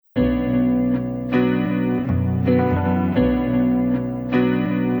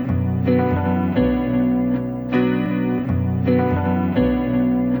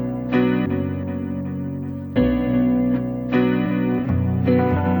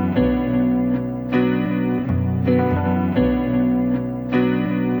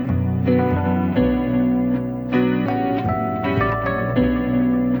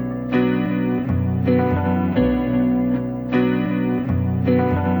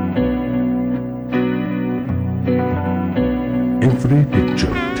Every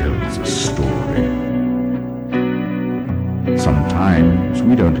picture tells a story. Sometimes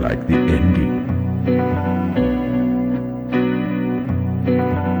we don't like the ending.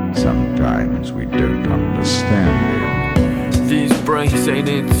 Sometimes we don't understand it. These brains ain't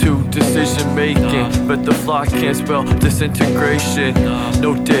into decision making, but the flock can't spell disintegration.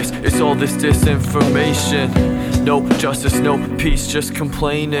 No diss, it's all this disinformation. No justice, no peace, just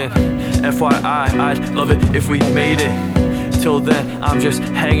complaining. FYI, I'd love it if we made it. Till then, I'm just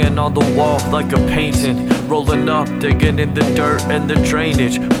hanging on the wall like a painting. Rolling up, digging in the dirt and the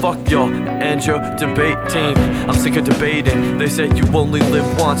drainage. Fuck y'all and your debate team. I'm sick of debating. They say you only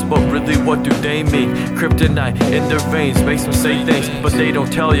live once, but really what do they mean? Kryptonite in their veins makes them say things, but they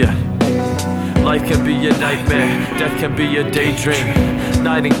don't tell ya. Life can be a nightmare, death can be a daydream.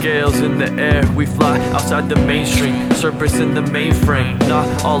 Nightingales in the air, we fly outside the mainstream. Serpents in the mainframe,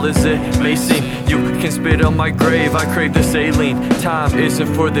 not all as it may seem. You can spit on my grave, I crave the saline. Time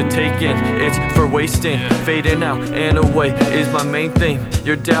isn't for the taking, it's for wasting. Fading out and away is my main theme.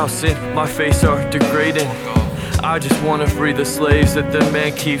 Your doubts in my face are degrading. I just wanna free the slaves that the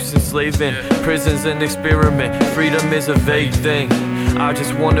man keeps enslaving. Prison's an experiment, freedom is a vague thing. I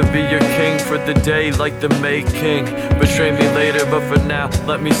just wanna be your king for the day like the May King. Betray me later, but for now,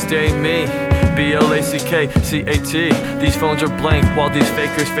 let me stay me. BLACKCAT. These phones are blank while these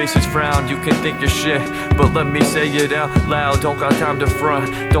fakers' faces frown. You can think your shit, but let me say it out loud. Don't got time to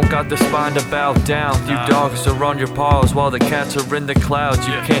front, don't got the spine to bow down. You dogs are on your paws while the cats are in the clouds.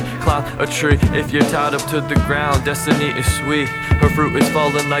 You can't climb a tree if you're tied up to the ground. Destiny is sweet, her fruit is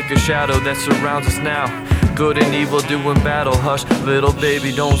falling like a shadow that surrounds us now. Good and evil doing battle. Hush, little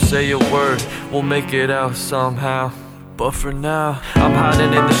baby, don't say a word. We'll make it out somehow. But for now, I'm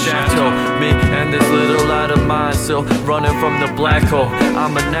hiding in the chateau. Me and this little light of mine, still running from the black hole.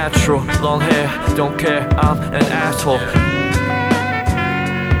 I'm a natural, long hair, don't care, I'm an asshole.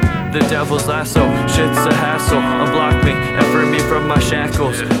 The devil's lasso, shit's a hassle. Unblock me and free me from my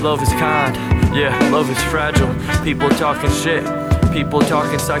shackles. Love is kind, yeah, love is fragile. People talking shit, people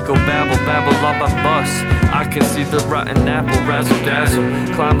talking psychobabble, babble on my bus. I can see the rotten apple, razzle dazzle.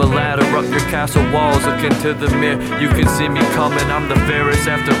 Climb a ladder up your castle walls, look into the mirror, you can see me coming, I'm the fairest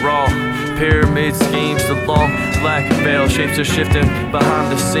after all. Pyramid schemes, the long black veil, shapes are shifting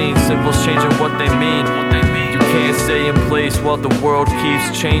behind the scenes, symbols changing what they mean. You can't stay in place while the world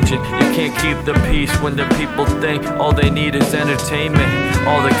keeps changing. You can't keep the peace when the people think all they need is entertainment.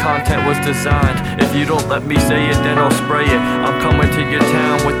 All the content was designed. If you don't let me say it, then I'll spray it. I'm coming to your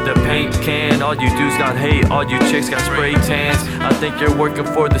town with the paint can. All you dudes got hate, all you chicks got spray tans. I think you're working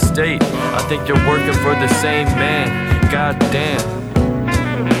for the state, I think you're working for the same man. God damn.